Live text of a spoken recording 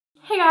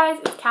Hey guys,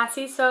 it's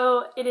Cassie.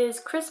 So it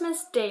is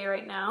Christmas Day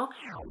right now.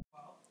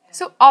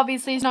 So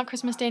obviously it's not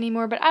Christmas Day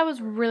anymore, but I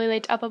was really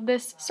late to upload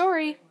this.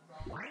 Sorry.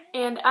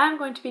 And I'm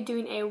going to be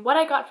doing a what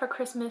I got for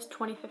Christmas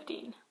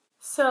 2015.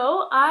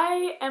 So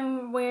I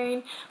am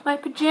wearing my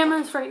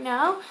pajamas right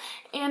now,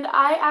 and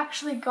I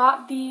actually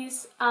got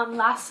these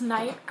last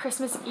night,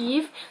 Christmas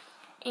Eve,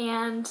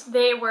 and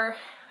they were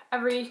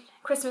every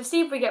Christmas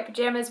Eve we get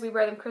pajamas. We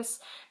wear them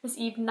Christmas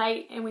Eve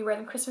night and we wear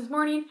them Christmas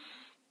morning.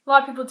 A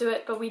lot of people do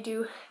it, but we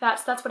do.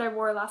 That's what I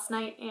wore last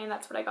night, and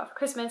that's what I got for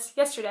Christmas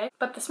yesterday.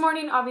 But this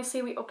morning,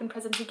 obviously, we opened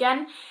presents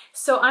again.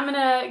 So I'm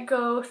gonna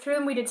go through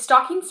them. We did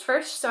stockings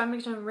first, so I'm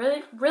gonna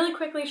really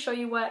quickly show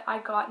you what I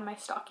got in my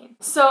stocking.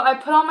 So I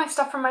put all my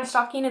stuff from my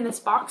stocking in this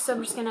box, so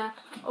I'm just gonna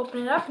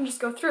open it up and just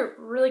go through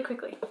really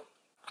quickly.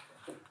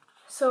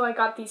 So I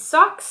got these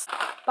socks,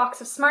 box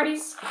of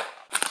Smarties,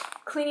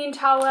 cleaning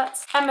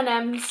towelettes,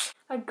 M&Ms,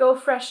 a Go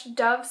Fresh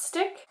Dove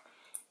stick,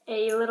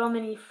 a little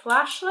mini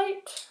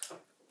flashlight,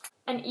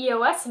 an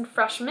EOS and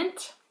Fresh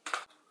Mint,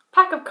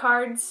 pack of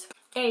cards,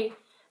 a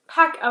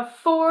pack of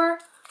 4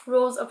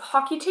 rolls of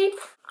hockey tape,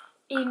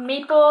 a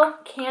maple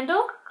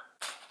candle,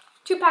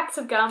 2 packs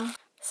of gum,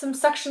 some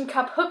suction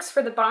cup hooks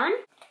for the barn,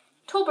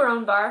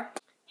 Toblerone bar,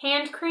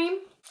 hand cream,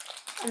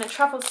 and a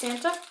truffle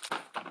Santa,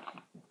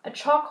 a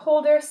chalk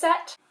holder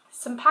set,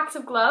 some packs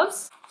of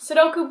gloves,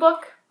 Sudoku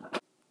book,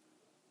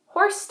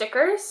 horse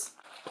stickers,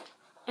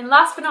 and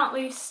last but not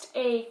least,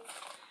 a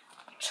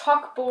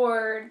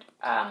chalkboard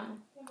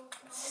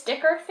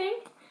sticker thing,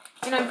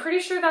 and I'm pretty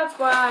sure that's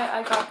why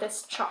I got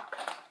this chalk.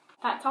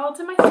 That's all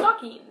to my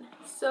stocking.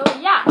 So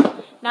yeah,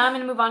 now I'm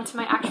gonna move on to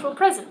my actual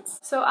presents.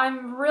 So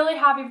I'm really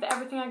happy with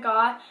everything I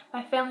got.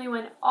 My family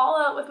went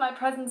all out with my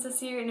presents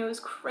this year, and it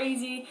was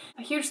crazy.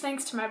 A huge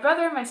thanks to my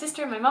brother, my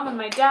sister, my mom, and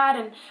my dad,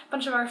 and a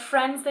bunch of our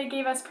friends. They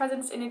gave us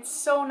presents, and it's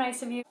so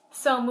nice of you.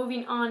 So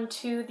moving on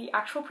to the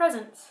actual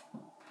presents.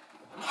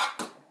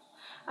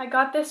 I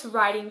got this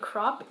riding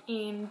crop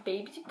in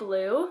baby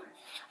blue.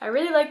 I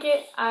really like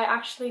it.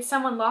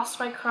 Someone lost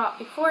my crop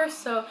before,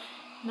 so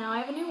now I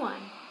have a new one.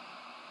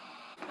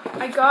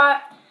 I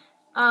got,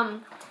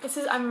 I'm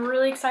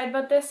really excited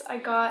about this. I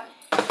got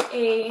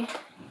a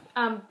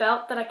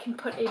belt that I can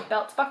put a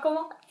belt buckle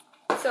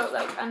on. So it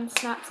like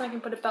unsnaps and I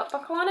can put a belt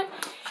buckle on it.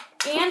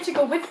 And to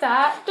go with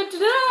that,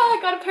 I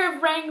got a pair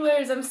of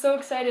Wranglers. I'm so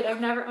excited.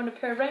 I've never owned a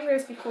pair of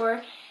Wranglers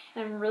before,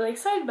 and I'm really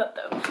excited about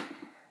them.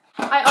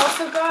 I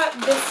also got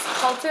this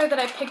halter that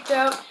I picked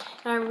out,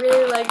 and I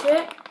really like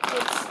it.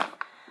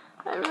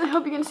 I really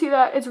hope you can see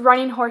that. It's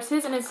running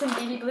horses, and it's in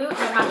baby blue, and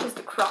it matches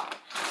the crop.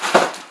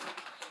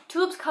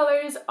 Tulip's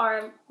colors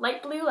are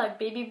light blue, like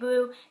baby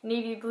blue,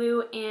 navy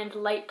blue, and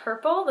light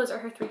purple. Those are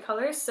her 3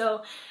 colors,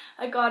 so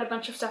I got a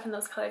bunch of stuff in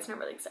those colors, and I'm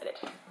really excited.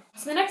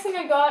 So the next thing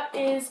I got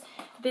is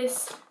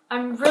this.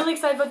 I'm really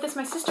excited about this.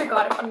 My sister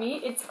got it for me.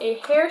 It's a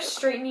hair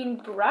straightening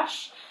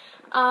brush.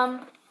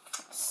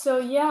 So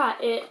yeah,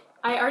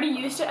 I already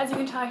used it. As you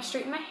can tell, I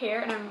straightened my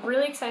hair, and I'm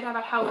really excited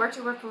about how it worked.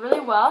 It worked really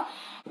well.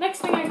 Next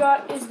thing I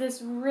got is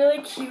this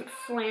really cute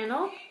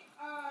flannel.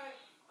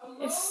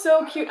 It's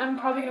so cute. I'm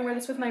probably going to wear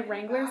this with my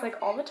Wranglers like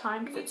all the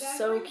time because it's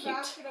so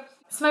cute.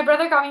 So my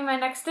brother got me my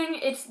next thing.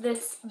 It's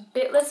this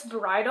bitless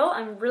bridle.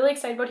 I'm really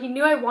excited about it. He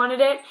knew I wanted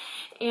it,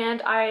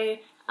 and I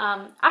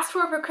asked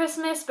for it for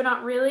Christmas, but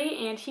not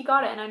really, and he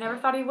got it, and I never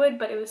thought he would,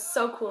 but it was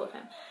so cool of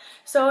him.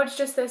 So it's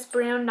just this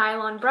brown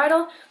nylon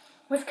bridle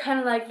with kind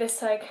of like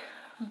this like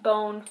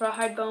bone,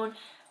 rawhide bone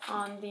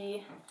on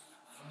the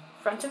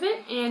front of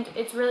it, and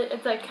it's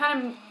like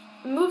kind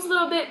of moves a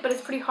little bit, but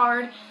it's pretty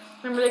hard.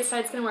 I'm really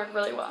excited. It's gonna work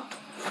really well.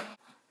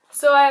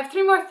 So I have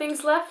 3 more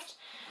things left.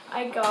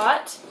 I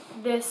got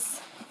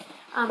this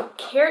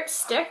carrot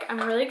stick. I'm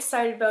really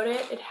excited about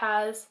it. It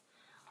has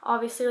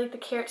obviously like the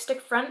carrot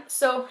stick front.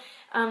 So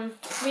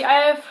we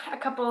have a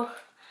couple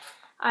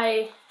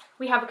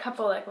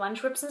like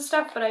lunch whips and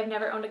stuff, but I've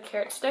never owned a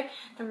carrot stick.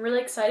 I'm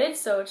really excited.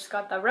 So it's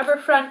got the rubber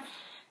front,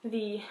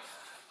 the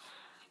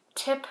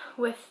tip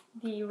with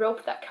the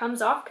rope that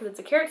comes off because it's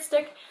a carrot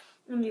stick,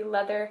 and the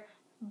leather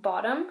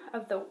bottom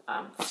of the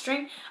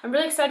string. I'm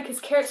really excited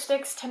because carrot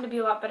sticks tend to be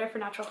a lot better for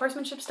natural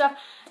horsemanship stuff,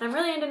 and I'm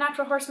really into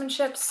natural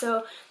horsemanship,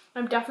 so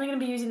I'm definitely going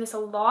to be using this a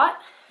lot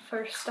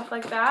for stuff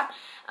like that,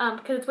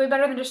 because it's way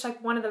better than just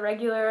like one of the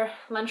regular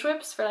lunch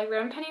whips for like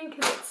ribbon penning,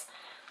 because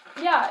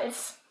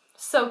it's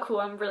so cool.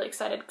 I'm really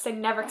excited because I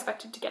never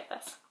expected to get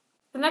this.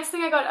 The next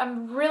thing I got,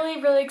 I'm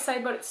really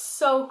excited about. It's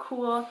so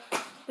cool.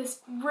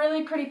 This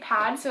really pretty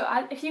pad. So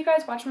if you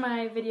guys watched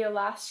my video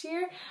last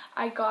year,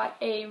 I got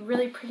a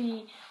really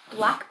pretty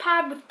black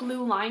pad with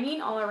blue lining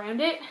all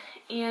around it,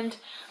 and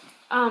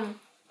I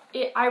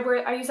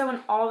use that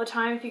one all the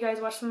time. If you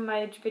guys watch some of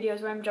my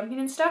videos where I'm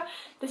jumping and stuff.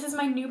 This is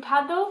my new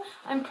pad though.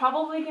 I'm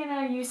probably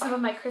gonna use some of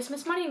my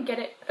Christmas money and get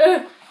it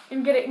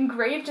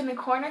engraved in the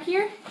corner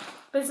here.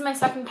 But this is my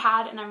second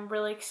pad, and I'm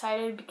really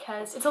excited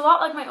because it's a lot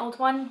like my old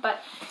one,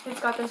 but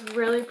it's got this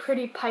really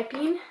pretty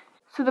piping.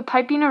 So the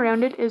piping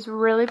around it is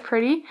really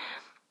pretty.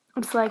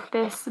 It's like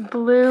this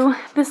blue,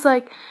 this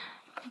like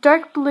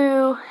dark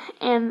blue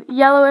and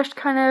yellowish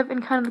kind of,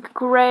 and kind of like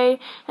gray,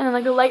 and then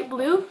like a light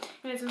blue,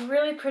 and it's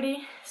really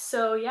pretty.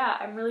 So yeah,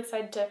 I'm really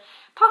excited to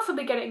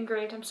possibly get it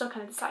engraved. I'm still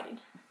kind of deciding.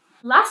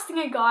 Last thing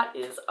I got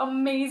is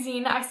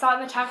amazing. I saw it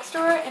in the tack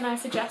store and I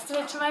suggested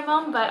it to my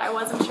mom, but I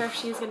wasn't sure if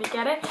she was gonna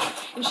get it,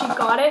 and she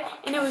got it,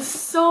 and it was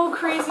so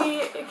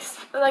crazy,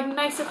 like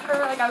nice of her.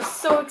 Like I was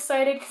so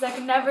excited because I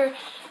could never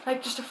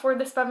like just afford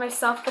this by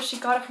myself, but she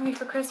got it for me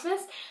for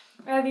Christmas.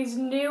 I have these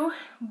new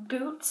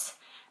boots,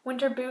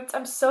 winter boots.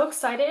 I'm so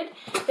excited.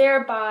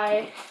 They're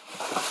by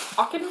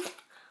Eiken.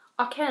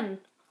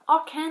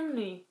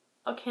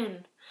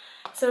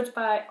 So it's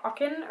by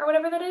Eiken or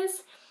whatever that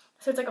is.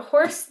 So it's like a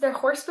horse, they're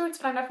horse boots,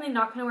 but I'm definitely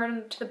not going to wear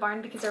them to the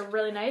barn because they're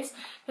really nice.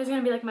 These are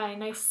going to be like my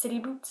nice city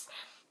boots.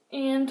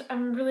 And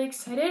I'm really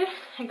excited.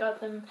 I got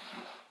them.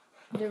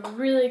 They're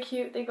really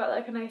cute. They've got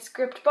like a nice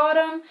gripped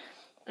bottom.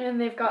 And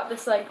they've got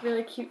this like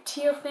really cute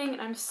teal thing.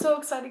 And I'm so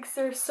excited because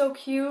they're so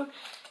cute.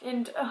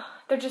 And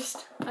they're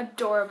just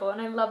adorable.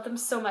 And I love them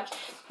so much.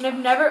 And I've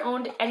never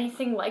owned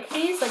anything like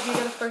these. Like these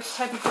are the first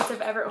type of boots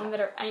I've ever owned that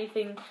are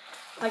anything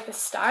like this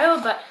style.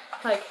 But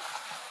like,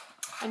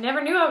 I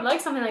never knew I would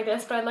like something like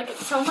this, but I like it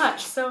so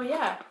much. So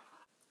yeah.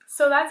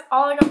 So that's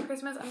all I got for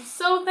Christmas. I'm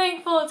so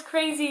thankful. It's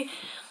crazy.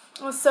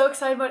 I was so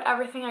excited about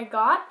everything I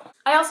got.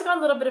 I also got a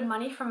little bit of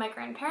money from my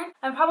grandparent.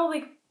 I'm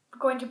probably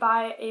going to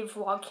buy a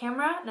vlog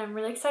camera, and I'm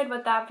really excited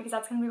about that because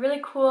that's going to be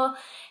really cool,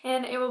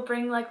 and it will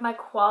bring like my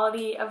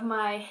quality of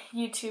my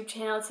YouTube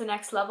channel to the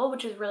next level,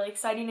 which is really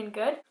exciting and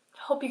good.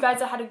 Hope you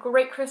guys had a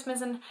great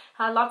Christmas and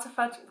had lots of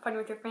fun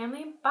with your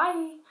family.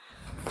 Bye!